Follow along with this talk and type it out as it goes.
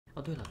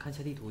哦，对了，看一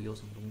下地图有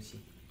什么东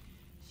西，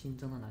新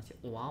增了哪些？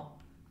哇哦，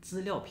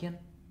资料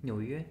片，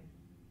纽约，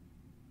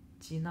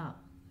基纳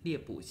猎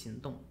捕行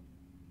动。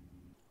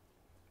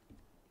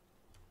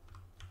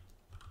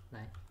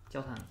来，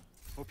教堂，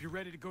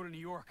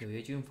纽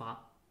约军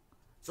阀，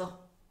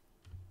走。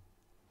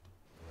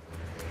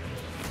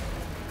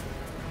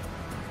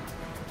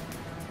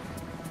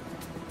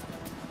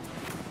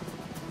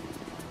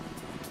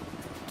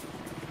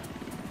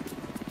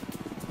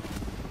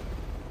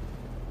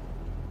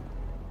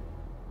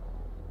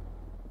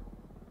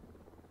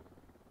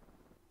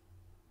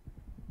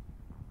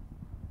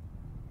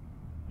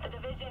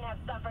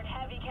Suffered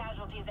heavy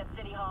casualties at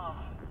City Hall.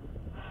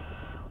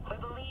 We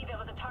believe it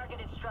was a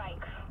targeted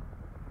strike.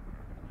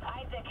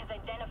 Isaac has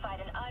identified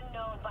an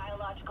unknown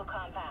biological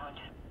compound.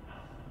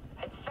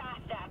 It's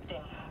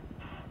fast-acting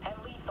and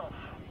lethal.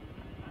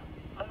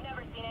 We've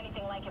never seen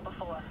anything like it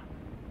before.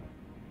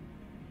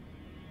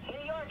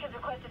 New York has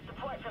requested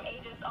support from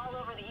agents all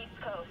over the East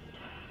Coast.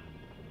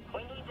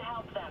 We need to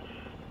help them.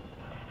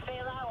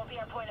 Fei Lao will be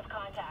our point of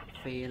contact.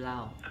 Fei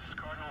Lao. This is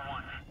Cardinal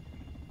 1.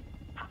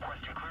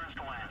 Requesting clearance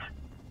to land.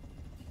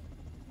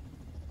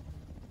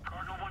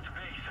 Cardinal 1 to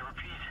base, I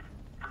repeat.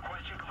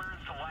 Requesting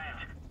clearance to land.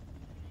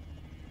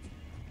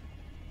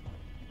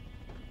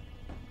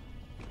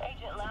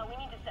 Agent Lau, we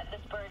need to set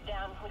this bird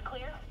down. We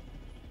clear?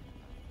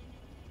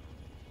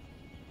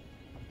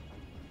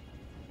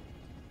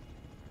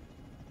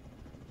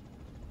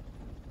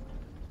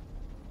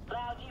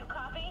 Lau, do you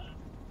copy?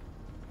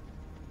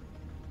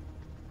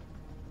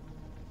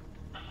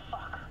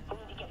 Fuck, we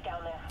need to get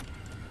down there.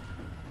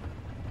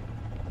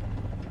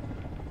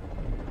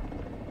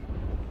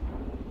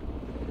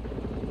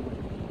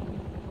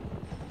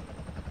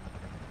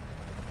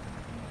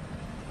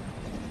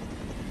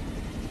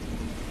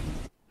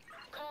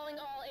 Calling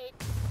all eight.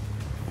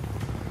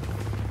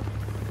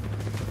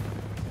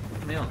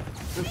 没有，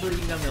这次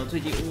应该没有坠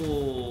机。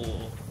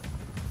哦，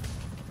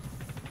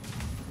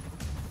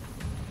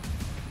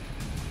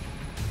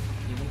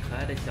你们可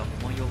爱的小红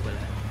帽又回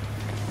来了。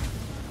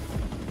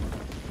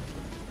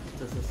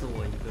这次是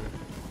我一个人。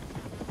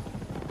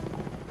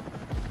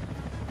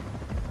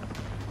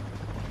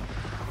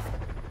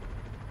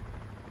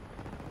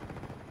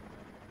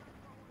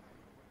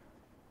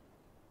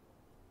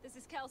This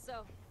is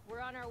Kelso. We're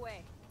on our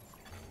way.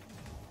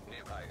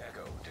 Nearby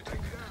echo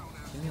detected.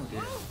 前面有敌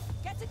人。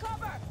 Get to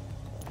cover!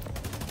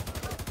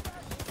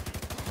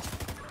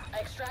 I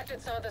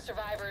extracted some of the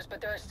survivors, but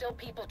there are still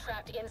people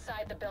trapped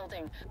inside the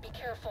building. Be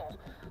careful.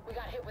 We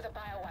got hit with a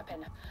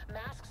bioweapon.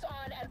 Masks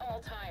on at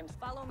all times.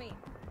 Follow me.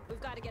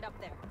 We've got to get up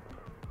there.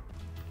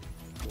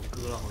 我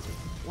割了好久。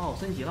哇，我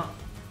升级了。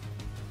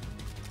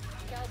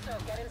 Kelso,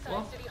 get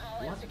inside City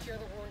Hall and secure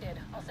the wounded.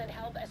 I'll send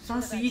help as soon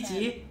as I 31 can.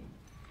 级。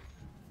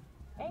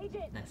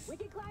 Agent, Nice. we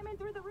can climb in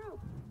through the roof.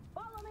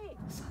 Follow me.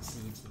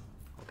 31级，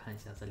我看一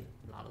下这里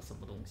拿了什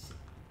么东西。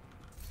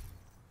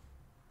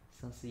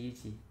31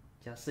级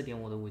加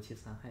4.5的武器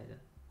伤害的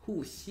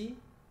护膝，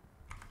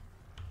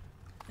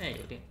哎，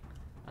有点。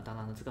啊，当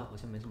然了，这个好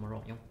像没什么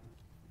卵用。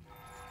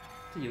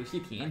这游戏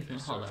体验挺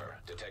好的。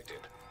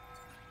 Detected.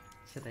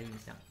 下载影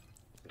像。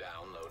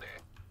 Downloading.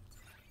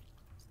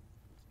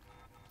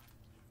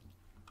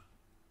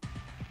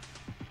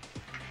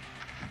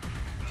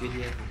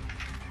 GTAV。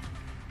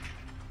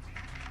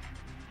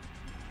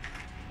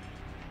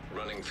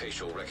 Running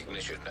facial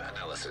recognition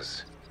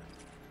analysis.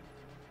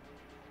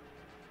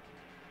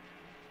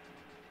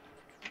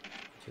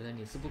 觉得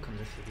你是不可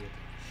能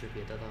识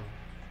别得到。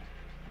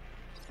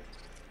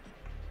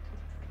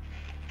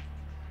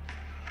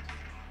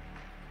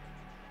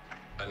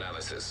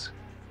 Analysis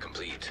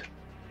complete.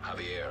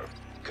 Javier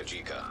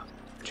Kajika,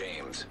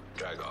 James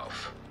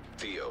Dragoff,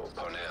 Theo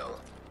Parnell,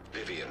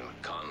 Vivian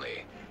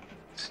Conley.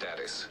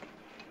 Status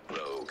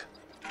Rogue.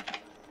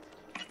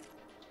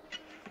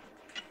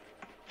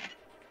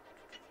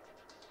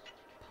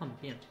 叛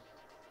变。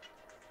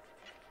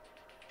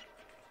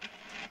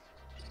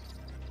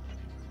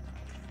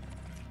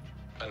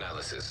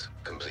 Analysis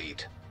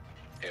complete.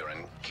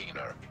 Aaron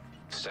Keener.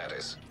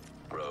 Status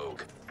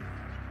Rogue.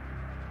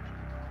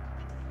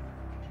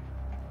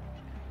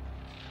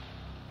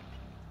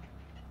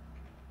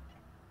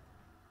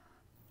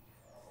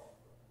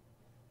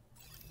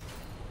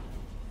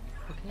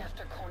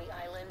 After Coney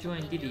Island, 救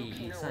援 we 地 knew 理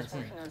Keener 上 was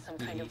线 working on some 已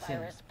kind 离 of 线。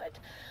 virus, but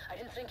I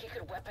didn't think he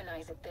could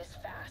weaponize it this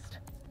fast.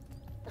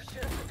 We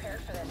should have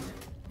prepared for this.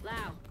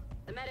 Lau,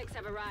 the medics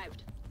have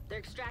arrived. They're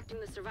extracting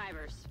the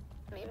survivors.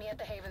 Meet me at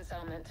the Haven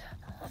settlement.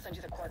 I'll send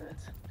you the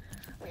coordinates.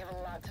 We have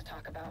a lot to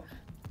talk about.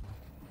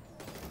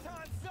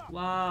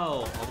 哇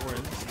哦，好多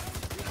人！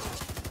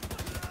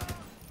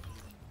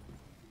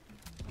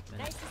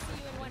 Nice to see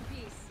you in one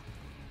piece.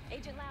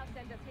 Agent Lau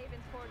sent us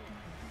Haven's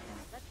coordinates.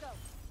 Let's go.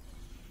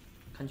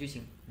 看剧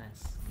情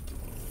 ，nice。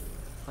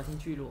发现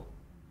聚落，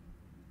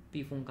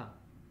避风港。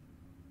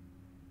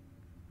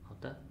好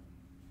的，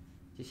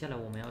接下来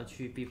我们要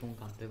去避风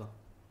港，对吧？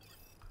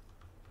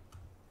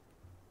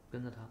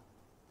跟着他。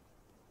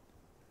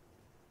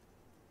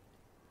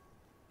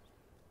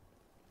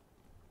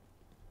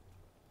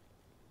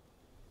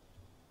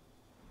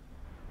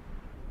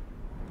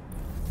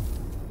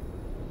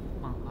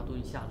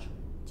论下层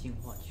进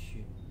化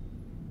区。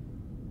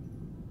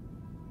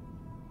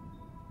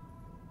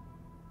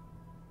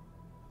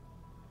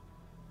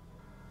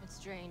It's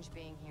strange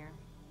being here,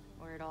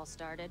 where it all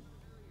started.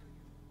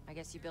 I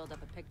guess you build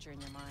up a picture in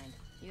your mind.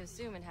 You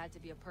assume it had to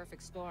be a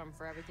perfect storm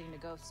for everything to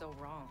go so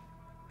wrong.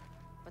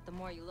 But the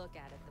more you look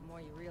at it, the more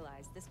you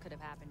realize this could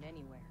have happened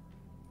anywhere.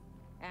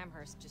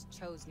 Amherst just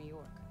chose New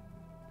York.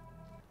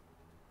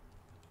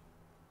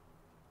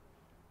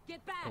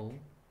 Get back! Oh.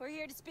 We're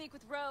here to speak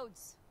with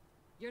Rhodes.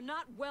 You're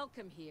not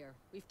welcome here.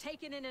 We've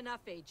taken in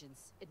enough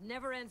agents. It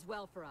never ends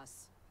well for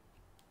us.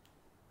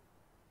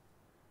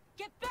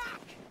 Get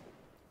back!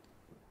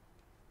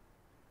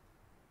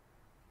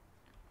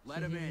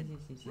 Let him in.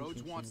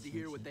 Rhodes wants to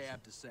hear what they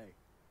have to say.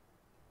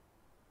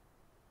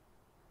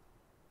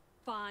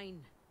 Fine.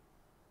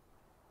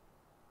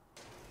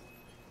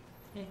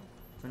 哎，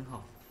真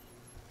好。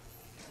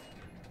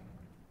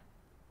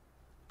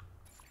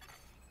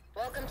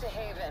 Welcome to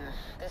Haven.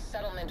 This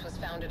settlement was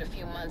founded a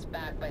few months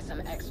back by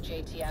some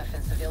ex-JTF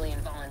and civilian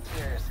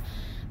volunteers.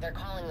 They're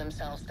calling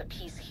themselves the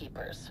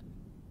Peacekeepers.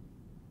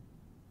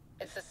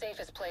 It's the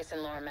safest place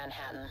in lower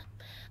Manhattan.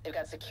 They've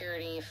got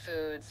security,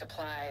 food,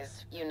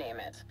 supplies, you name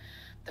it.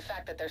 The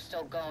fact that they're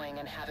still going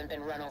and haven't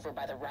been run over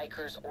by the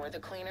Rikers or the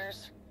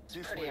Cleaners is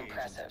pretty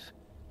impressive.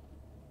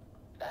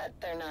 But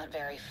they're not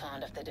very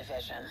fond of the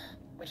division,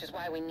 which is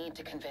why we need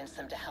to convince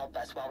them to help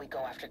us while we go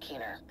after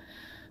Keener.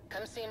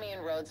 Come see me in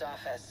Rhodes'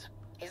 office.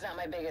 He's not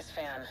my biggest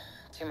fan.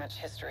 Too much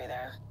history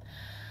there.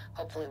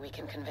 Hopefully we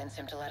can convince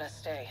him to let us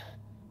stay.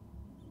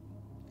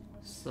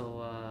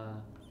 So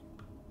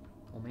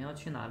我们要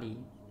去哪里？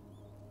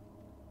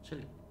这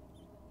里。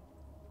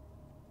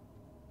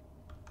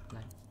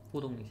来，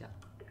互动一下，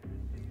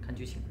看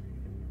剧情。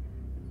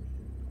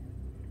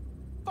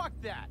 Fuck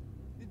that!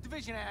 The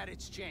division had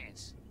its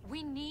chance.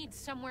 We need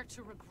somewhere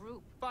to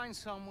regroup. Find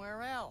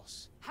somewhere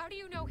else. How do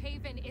you know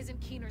Haven isn't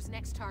Keener's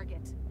next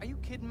target? Are you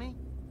kidding me?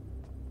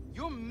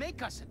 You'll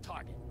make us a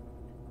target.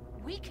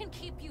 We can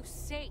keep you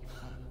safe.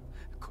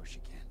 Of course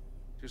you can.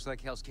 Just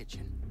like Hell's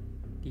Kitchen.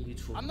 地狱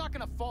厨 I'm not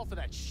gonna fall for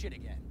that shit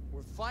again.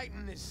 We're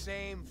fighting the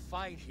same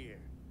fight here.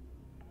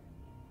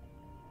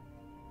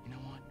 You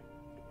know what?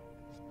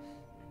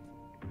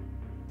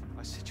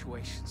 Our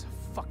situation's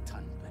a fuck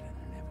ton better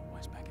than it ever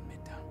was back in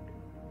Midtown.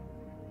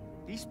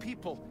 These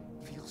people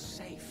feel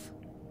safe.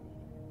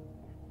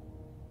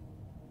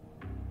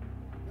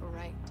 You're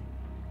right.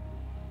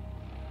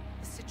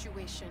 The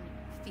situation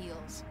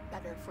feels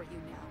better for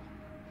you now.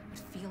 But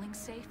feeling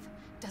safe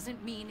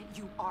doesn't mean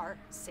you are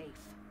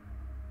safe.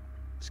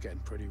 It's getting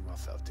pretty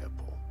rough out there,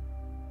 Paul.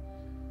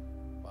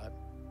 But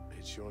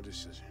it's your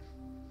decision.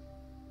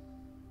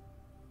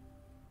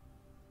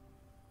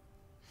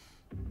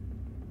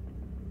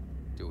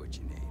 Do what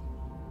you need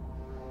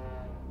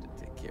to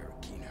take care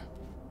of Keener.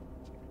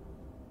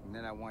 And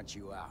then I want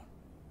you out.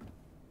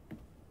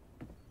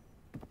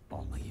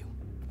 All of you.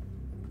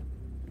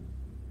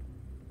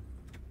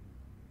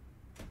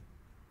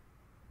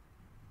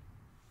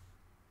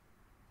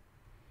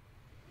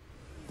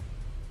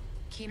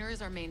 Keener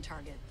is our main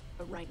target,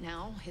 but right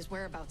now, his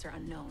whereabouts are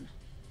unknown.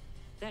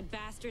 That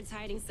bastard's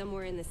hiding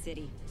somewhere in the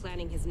city,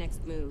 planning his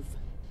next move.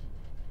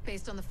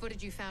 Based on the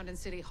footage you found in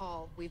City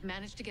Hall, we've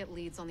managed to get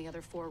leads on the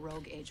other 4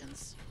 rogue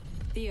agents.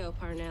 Theo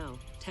Parnell,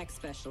 tech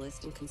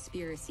specialist and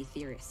conspiracy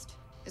theorist.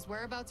 His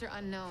whereabouts are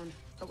unknown,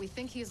 but we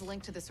think he is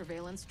linked to the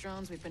surveillance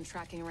drones we've been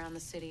tracking around the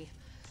city.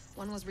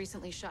 One was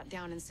recently shot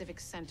down in Civic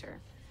Center.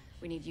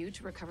 We need you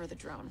to recover the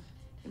drone.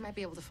 You might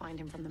be able to find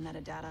him from the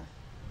metadata.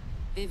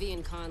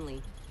 Vivian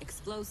Conley,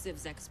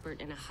 explosives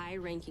expert and a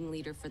high-ranking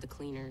leader for the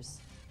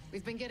Cleaners.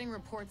 We've been getting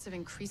reports of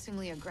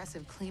increasingly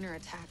aggressive Cleaner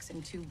attacks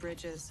in 2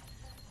 bridges.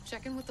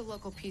 Check in with the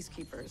local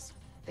peacekeepers.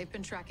 They've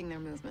been tracking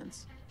their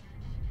movements.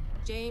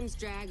 James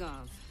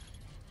Dragov,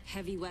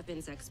 heavy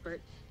weapons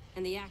expert,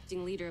 and the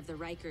acting leader of the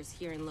Rikers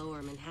here in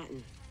Lower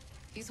Manhattan.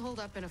 He's holed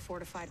up in a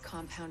fortified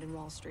compound in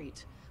Wall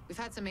Street. We've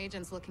had some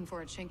agents looking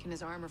for a chink in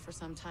his armor for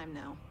some time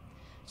now.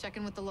 Check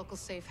in with the local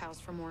safe house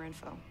for more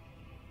info.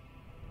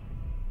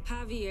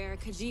 Javier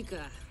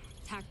Kajika,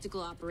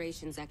 tactical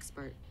operations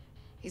expert.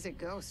 He's a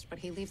ghost, but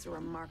he leaves a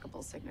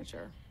remarkable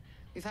signature.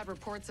 We've had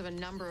reports of a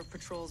number of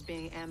patrols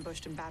being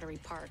ambushed in Battery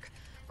Park.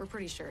 We're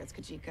pretty sure it's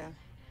Kajika.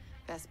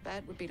 Best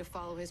bet would be to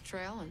follow his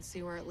trail and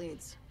see where it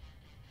leads.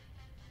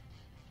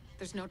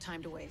 There's no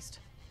time to waste.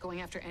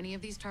 Going after any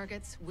of these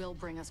targets will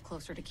bring us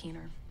closer to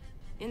Keener.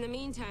 In the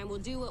meantime, we'll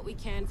do what we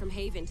can from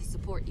Haven to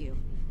support you.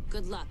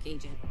 Good luck,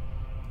 Agent.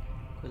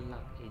 Good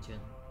luck,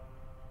 Agent.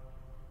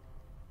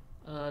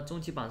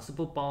 中期版是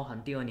不包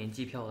含第2年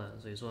季票的，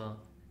所以说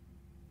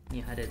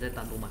你还得再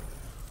单独买。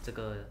这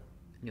个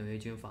纽约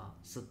军阀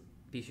是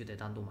必须得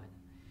单独买的。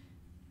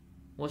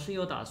我是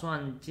有打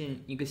算建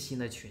一个新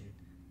的群，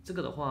这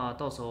个的话，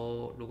到时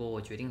候如果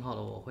我决定好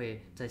了，我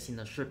会在新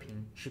的视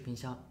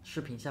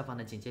频下方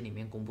的简介里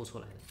面公布出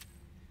来的。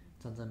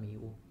战争迷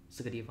雾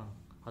是个地方，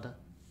好的。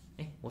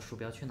哎，我鼠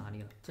标去哪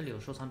里了？这里有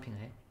收藏品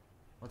哎，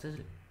我在这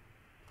里。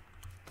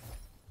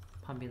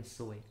叛变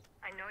思维。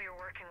 I know you're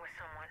working with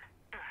someone.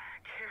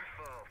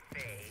 Careful,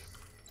 Faye.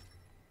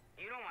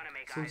 You don't want to make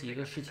收集一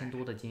个4000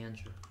多的经验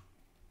值。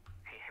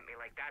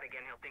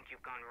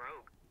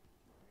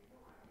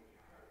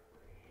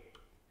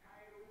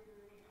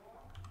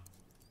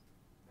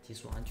技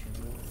术安全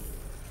屋。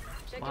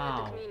哇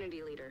哦！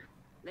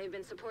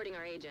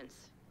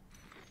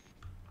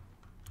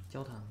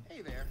焦糖。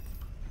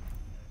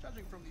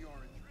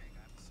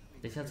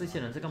等一下，这些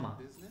人在干嘛？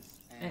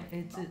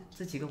哎，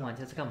这几个玩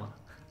家在干嘛？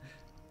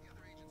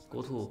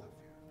国土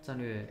战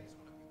略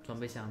装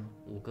备箱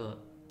5个。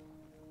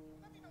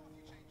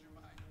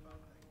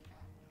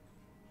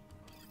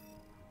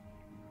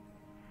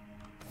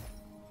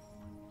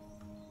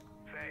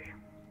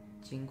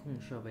监控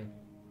设备。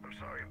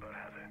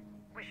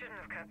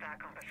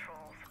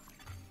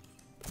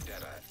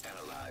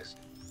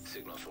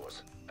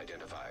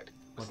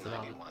我知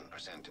道了，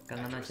刚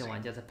刚那些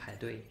玩家在排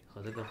队和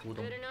这个互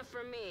动。先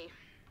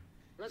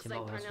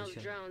把我要出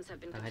去了，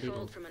打开地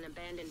图，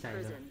下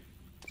一个。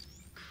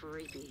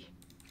 Creepy.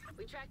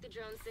 We tracked the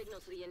drone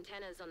signal to the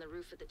antennas on the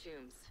roof of the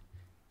tombs.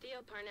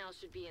 Theo Parnell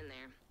should be in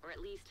there, or at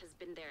least has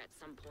been there at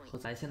some point. 后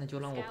来现在就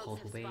让我跑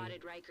Scouts 图 have 呗。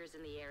 spotted Rikers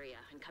in the area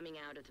and coming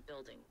out of the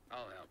building.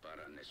 I'll help out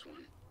on this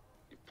one.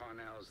 If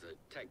Parnell's the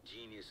tech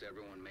genius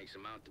everyone makes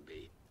him out to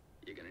be,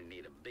 you're gonna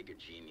need a bigger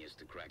genius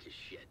to crack his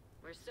shit.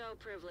 We're so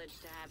privileged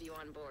to have you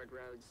on board,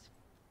 Rhodes.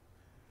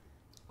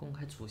 公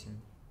开雏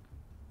形，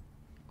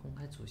公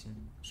开雏形，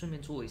顺便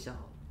做一下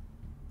好了。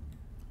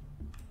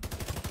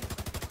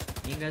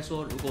 应该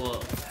说，如果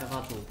开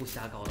发组不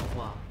瞎搞的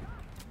话，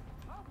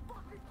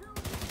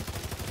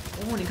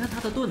哦，你看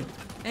他的盾，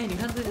哎，你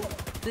看这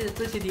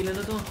些敌人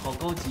的盾好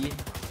高级，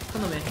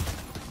看到没？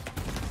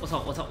我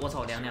操，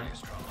凉凉。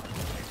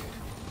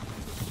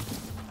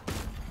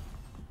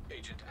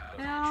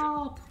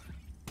Help！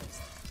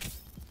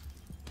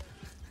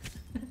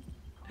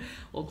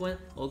 我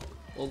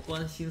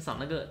光欣赏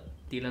那个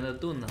敌人的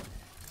盾了，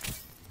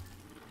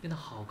变得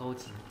好高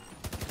级。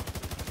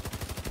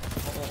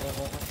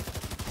哦。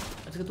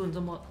 这个盾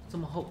这么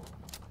厚，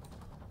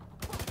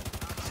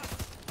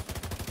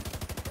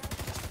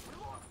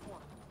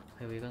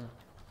还有一个呢，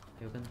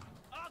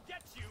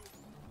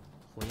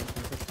火焰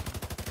喷射，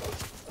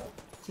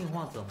进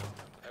化者吗？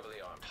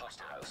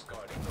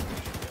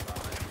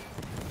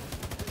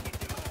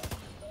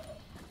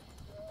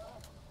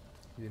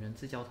与人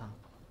之交谈。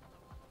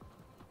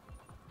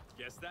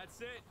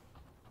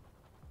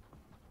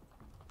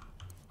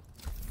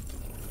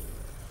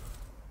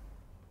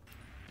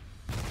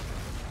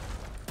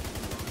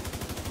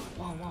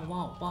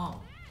哇！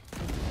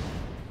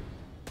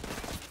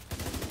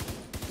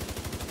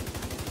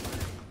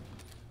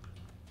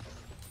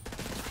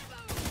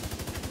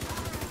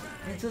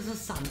哎，这是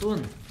闪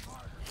盾，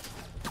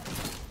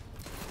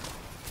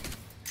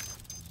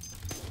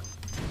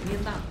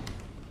面大，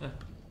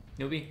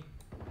牛逼！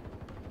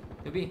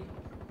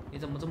你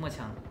怎么这么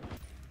强？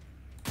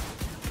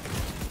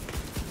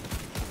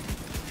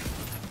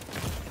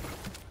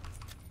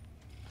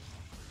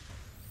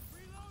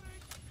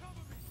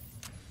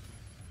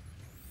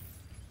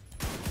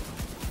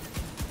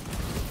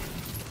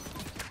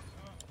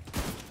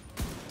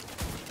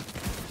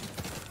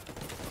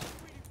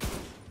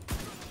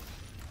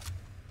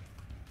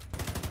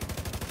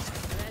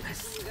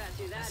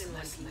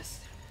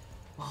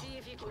 See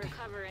if you can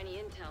recover any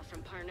intel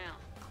from Parnell.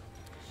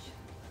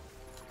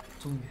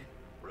 终于，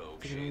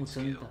这个任务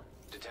真的。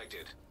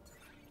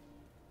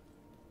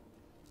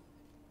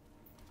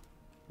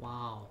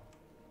哇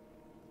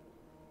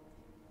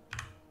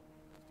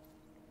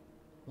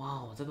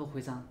哦，这个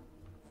徽章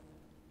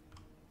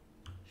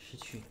失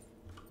去。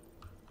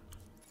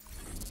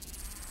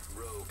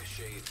Rogue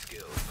shade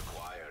skills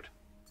acquired.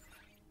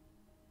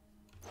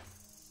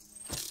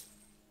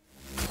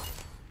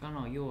 干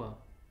扰铀啊！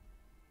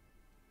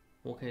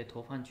 我可以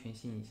投放全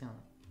新影像了，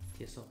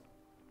接受。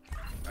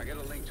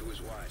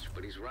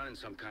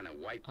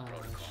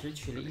拾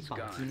取了一把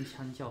金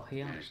枪叫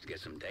黑暗。厕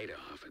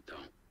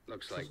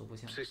所不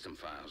像。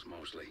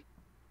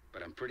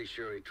But I'm pretty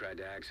sure he tried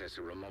to access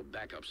a remote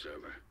backup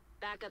server.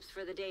 Backups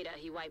for the data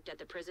he wiped at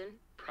the prison?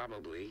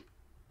 Probably.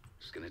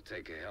 It's gonna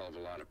take a hell of a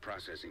lot of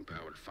processing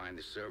power to find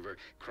the server,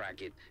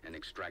 crack it, and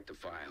extract the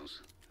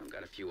files. I've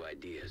got a few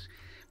ideas,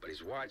 but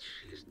his watch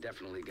is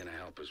definitely gonna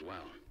help as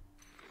well.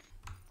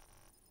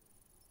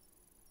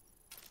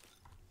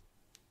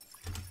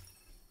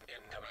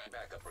 Incoming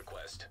backup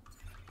request.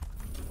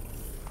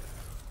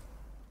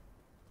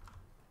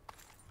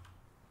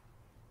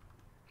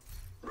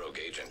 Rogue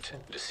agent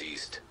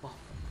deceased.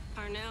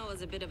 Parnell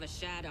was a bit of a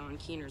shadow on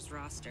Keener's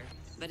roster,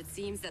 but it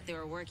seems that they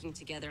were working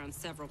together on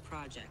several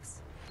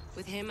projects.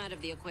 With him out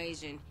of the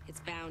equation, it's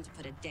bound to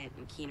put a dent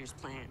in Keener's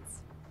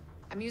plans.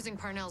 I'm using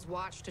Parnell's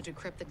watch to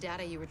decrypt the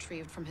data you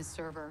retrieved from his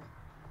server.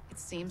 It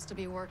seems to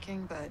be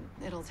working, but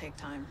it'll take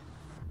time.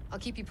 I'll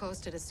keep you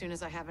posted as soon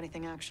as I have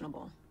anything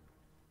actionable.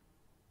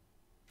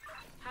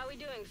 How we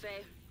doing,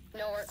 Faye?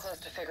 Nowhere close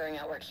to figuring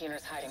out where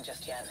Keener's hiding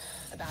just yet.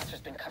 The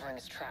bastard's been covering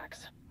his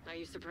tracks. Are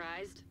you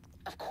surprised?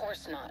 Of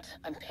course not.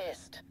 I'm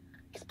pissed.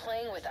 He's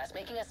playing with us,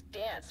 making us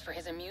dance for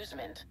his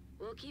amusement.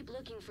 We'll keep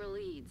looking for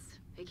leads.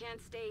 He can't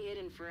stay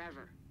hidden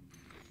forever.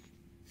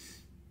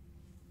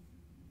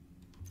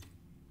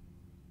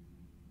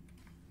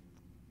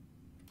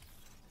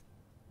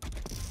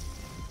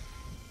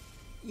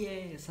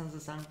 耶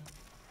，33，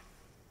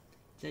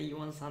加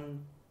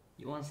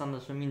13000的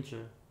生命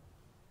值，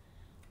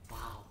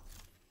哇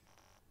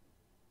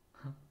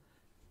哦，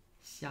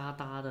瞎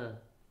搭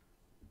的，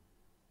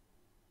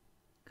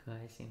可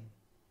还行，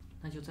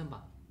那就这样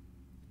吧，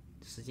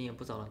时间也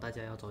不早了，大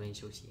家要早点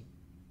休息。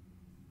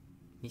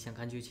你想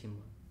看剧情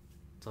吗？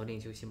早点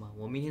休息吗？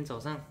我明天早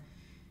上，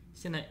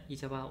现在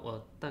1+8，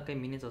我大概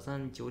明天早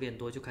上9点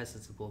多就开始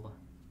直播吧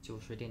，9、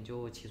10点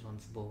就起床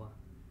直播吧。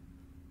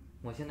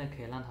我现在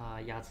可以让他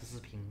压制视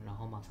频，然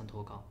后马上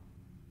投稿。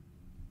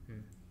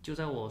就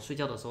在我睡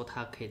觉的时候，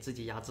他可以自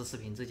己压制视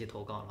频，自己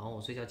投稿，然后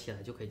我睡觉起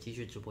来就可以继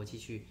续直播，继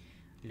续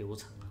流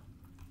程了。